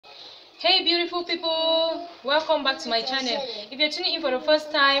Hey beautiful people, welcome back to my channel. If you're tuning in for the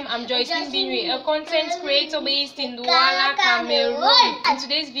first time, I'm Jocelyn Binwi, a content creator based in Douala, Cameroon. In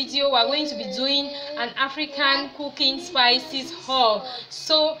today's video, we're going to be doing an African cooking spices haul.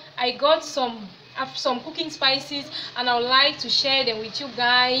 So I got some cooking spices and I would like to share them with you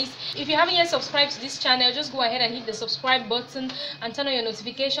guys. If you haven't yet subscribed to this channel, just go ahead and hit the subscribe button and turn on your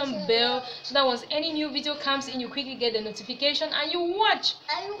notification bell so that once any new video comes in, you quickly get the notification and you watch.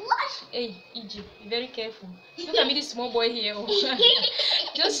 Hey EJ, be very careful. Look at me, this small boy here.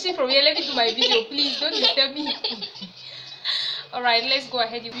 Just sit from here, let me do my video, please don't disturb me. Alright, let's go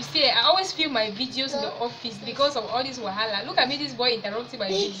ahead. You see, I always film my videos in the office because of all this wahala. Look at me, this boy interrupting my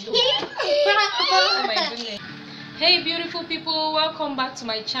video. Oh my goodness. Hey beautiful people, welcome back to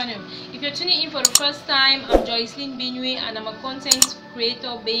my channel. If you're tuning in for the first time, I'm Jocelyn Binwi and I'm a content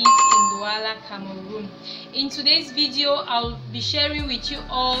creator based in Douala, Cameroon. In today's video, I'll be sharing with you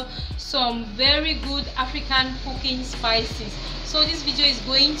all some very good African cooking spices. So this video is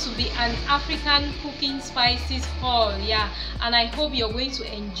going to be an African cooking spices haul, yeah, and I hope you're going to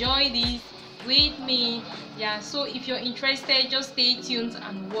enjoy this with me, yeah. So if you're interested, just stay tuned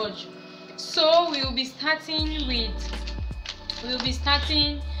and watch. So we'll be starting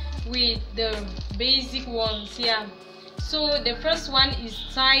with the basic ones, yeah. So the first one is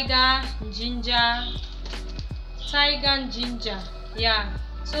tiger ginger, yeah.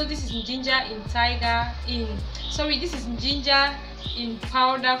 So this is ginger in this is ginger in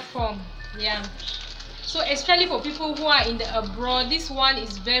powder form, yeah. So especially for people who are in the abroad, this one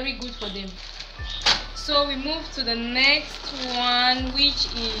is very good for them. So we move to the next one, which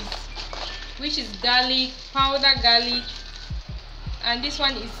is garlic, powder garlic, and this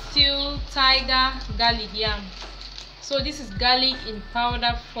one is still tiger garlic, yeah. So this is garlic in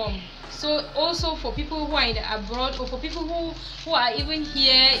powder form. So also for people who are in the abroad, or for people who are even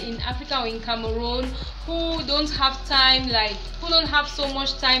here in Africa or in Cameroon, who don't have time, who don't have so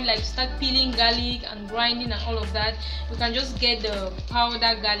much time to start peeling garlic and grinding and all of that, you can just get the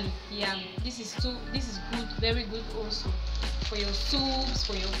powder garlic, yeah. This is good, very good also for your soups,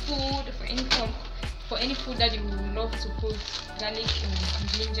 for your food, for any food that you would love to put garlic and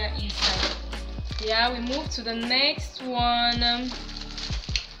ginger inside. Yeah, we move to the next one,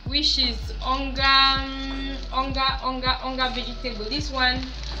 which is onga vegetable. This one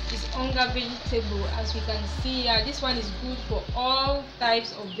is onga vegetable, as we can see. Yeah, this one is good for all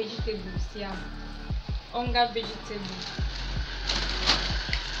types of vegetables, yeah. Onga vegetable.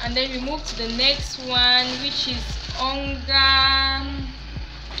 And then we move to the next one, which is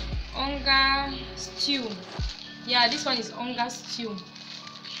onga stew. Yeah, this one is onga stew.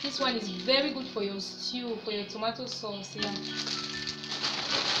 This one is very good for your stew, for your tomato sauce, yeah.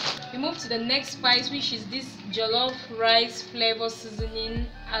 We move to the next spice, which is this jollof rice flavor seasoning,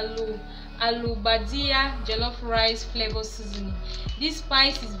 aloo badia jollof rice flavor seasoning. This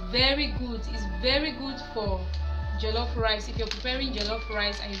spice is very good. It's very good for jollof rice. If you're preparing jollof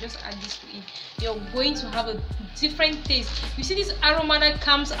rice and you just add this to it, you're going to have a different taste. You see this aroma that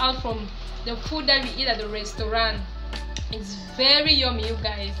comes out from the food that we eat at the restaurant. It's very yummy, you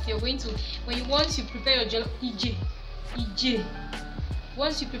guys. You're going to, once you prepare your jollof,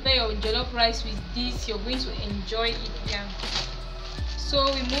 once you prepare your jollof rice with this, you're going to enjoy it, yeah. So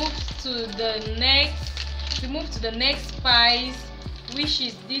we move to the next spice, which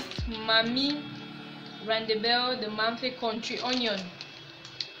is this Mami Randebel, the Mamfe country onion.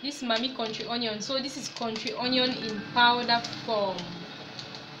 This Mami country onion. So this is country onion in powder form.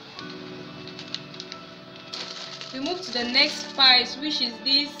 We move to the next spice, which is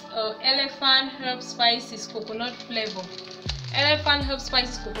this elephant herb spices coconut flavor. Elephant herb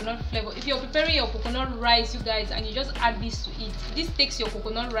spices coconut flavor. If you're preparing your coconut rice, you guys, and you just add this to it, this takes your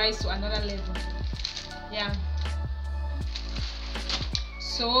coconut rice to another level, yeah.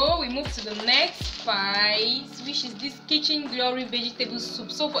 So we move to the next spice, which is this kitchen glory vegetable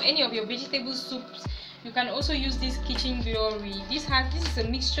soup. So for any of your vegetable soups, you can also use this kitchen glory. This is a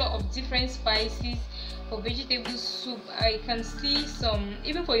mixture of different spices for vegetable soup. I can see some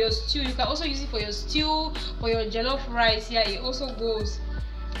even for your stew. You can also use it for your stew, for your jollof rice, yeah. It also goes.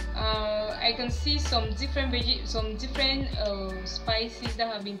 I can see some different spices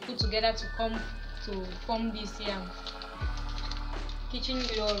that have been put together to form this, yeah. Kitchen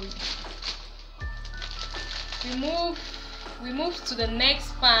glory. We move to the next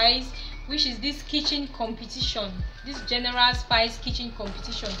spice, which is this kitchen competition, this general spice kitchen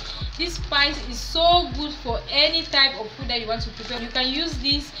competition. This spice is so good for any type of food that you want to prepare. You can use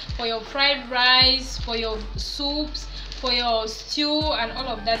this for your fried rice, for your soups, for your stew and all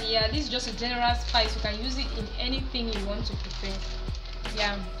of that. Yeah, this is just a general spice. You can use it in anything you want to prepare.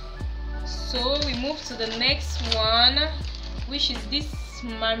 Yeah. So we move to the next one, which is this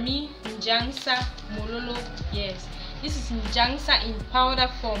Mami Njangsa Mololo. Yes, this is Njangsa in powder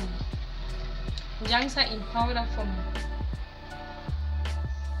form. Njangsa in powder form.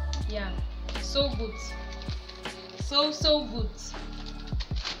 Yeah, so good, so good.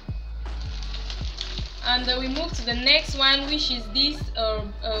 And we move to the next one, which is this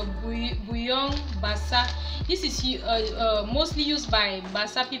bouillon basa. This is mostly used by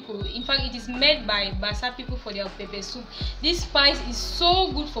Basa people. In fact, it is made by Basa people for their pepper soup. This spice is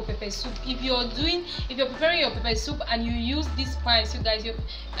so good for pepper soup. If you're preparing your pepper soup and you use this spice, you guys, you're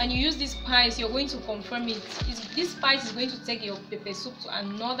going to confirm it. This spice is going to take your pepper soup to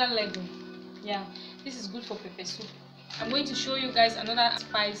another level. Yeah, this is good for pepper soup. I'm going to show you guys another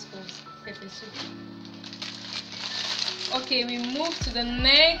spice for pepper soup. Okay, we move to the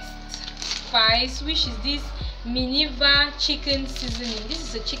next spice, which is this Miniva chicken seasoning. This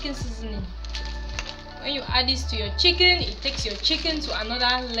is a chicken seasoning. When you add this to your chicken, it takes your chicken to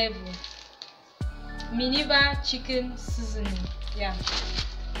another level. Miniva chicken seasoning. Yeah.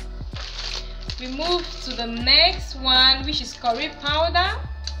 We move to the next one, which is curry powder.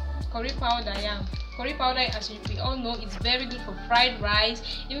 Curry powder, yeah. Curry powder, as we all know, is very good for fried rice,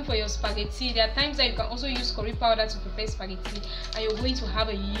 even for your spaghetti. There are times that you can also use curry powder to prepare spaghetti, and you're going to have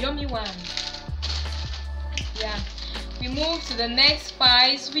a yummy one. Yeah. We move to the next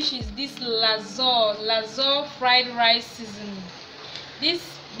spice, which is this Lazor fried rice seasoning. This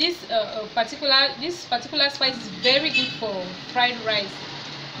particular spice is very good for fried rice.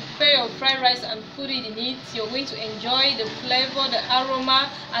 Prepare your fried rice and put it in it. You're going to enjoy the flavor, the aroma,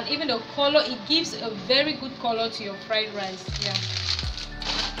 and even the color. It gives a very good color to your fried rice. Yeah.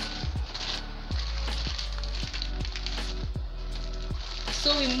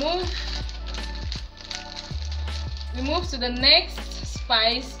 So we move to the next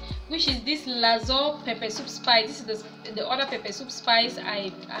spice, which is this Lazor pepper soup spice. This is the other pepper soup spice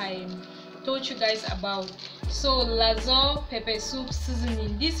I told you guys about. So Lazor pepper soup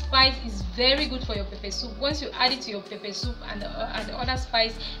seasoning. This spice is very good for your pepper soup. Once you add it to your pepper soup and the other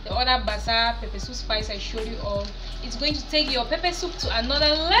spice, the other Basa pepper soup spice I showed you all, it's going to take your pepper soup to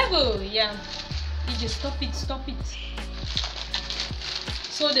another level. Yeah, you just stop it.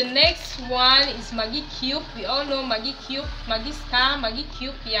 So the next one is Maggi cube. We all know Maggi cube, Maggi star, Maggi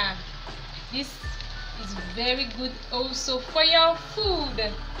cube. Yeah, this is very good also for your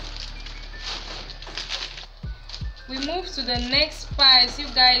food. We move to the next spice, you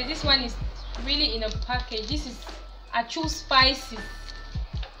guys. This one is really in a package. This is Achu spices.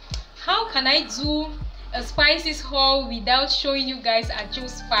 How can I do a spices haul without showing you guys Achu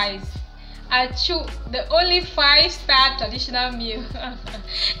spice? Achu, the only 5-star traditional meal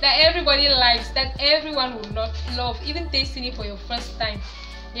that everybody likes, that everyone will not love, even tasting it for your first time.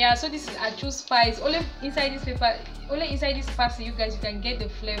 Yeah, so this is Achu spice. Only inside this paper, only inside this parcel, you guys, you can get the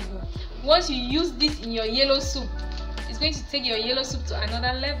flavor. Once you use this in your yellow soup, it's going to take your yellow soup to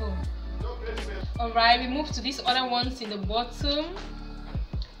another level. Alright, we move to these other ones in the bottom.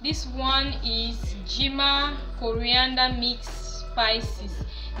 This one is Jima coriander mix spices.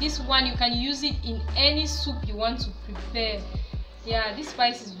 This one, you can use it in any soup you want to prepare. Yeah, this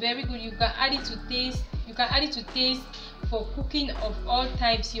spice is very good. You can add it to taste. You can add it to taste for cooking of all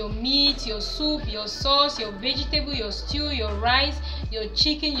types: your meat, your soup, your sauce, your vegetable, your stew, your rice, your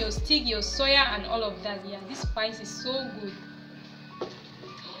chicken, your steak, your soya, and all of that. Yeah, this spice is so good.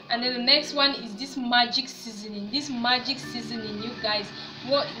 And then the next one is this magic seasoning. This magic seasoning, you guys,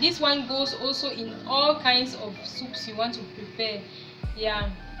 this one goes also in all kinds of soups you want to prepare. Yeah,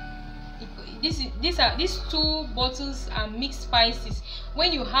 these two bottles are mixed spices.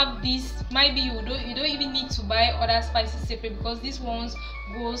 When you have this, maybe you don't even need to buy other spices separate, because this one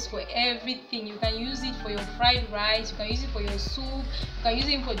goes for everything. You can use it for your fried rice, you can use it for your soup, you can use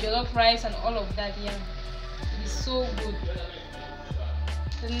it for jollof rice and all of that. Yeah, it is so good.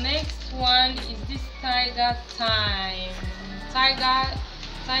 The next one is this Tiger Thyme. Tiger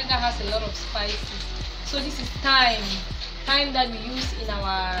has a lot of spices. So this is thyme that we use in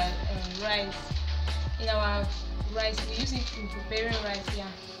our rice. We use it in preparing rice. Yeah,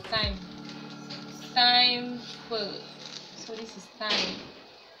 thyme full. So this is thyme.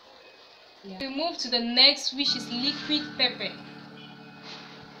 Yeah. We move to the next, which is liquid pepper.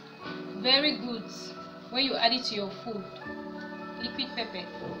 Very good when you add it to your food. Liquid pepper.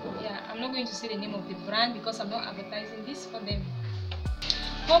 Yeah, I'm not going to say the name of the brand because I'm not advertising this for them.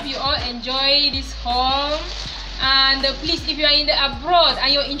 Hope you all enjoy this haul. And please, if you are in the abroad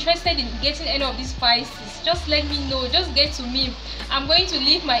and you're interested in getting any of these spices, just let me know. Just get to me. I'm going to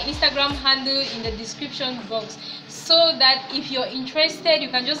leave my Instagram handle in the description box, so that if you're interested, you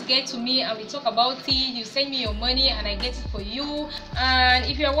can just get to me and we talk about it. You send me your money and I get it for you. And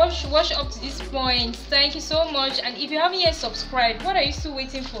if you're watch up to this point, thank you so much. And if you haven't yet subscribed, what are you still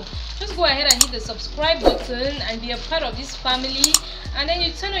waiting for? Just go ahead and hit the subscribe button and be a part of this family. And then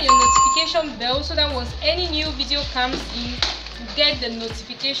you turn on your notification bell, so that once any new video comes in, you get the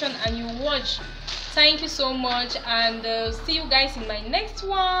notification and you watch. Thank you so much, and see you guys in my next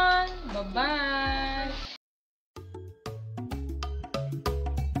one. Bye bye.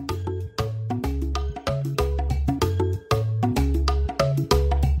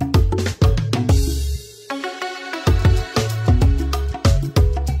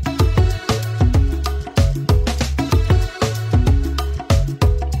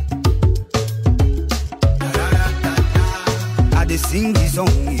 Sing this song,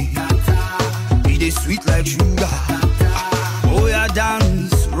 it is sweet like sugar. Oh yeah,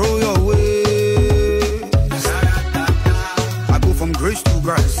 dance, roll your waist. I go from grace to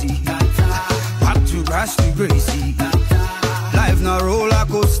grassy, back to grass to gracie. Life na roller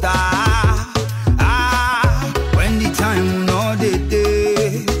coaster. When the time not the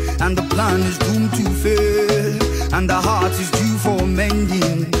day, and the plan is doomed to fail, and the heart is due for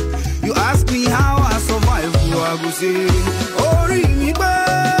mending. You ask me how I survive, I go say, oh, ring me back.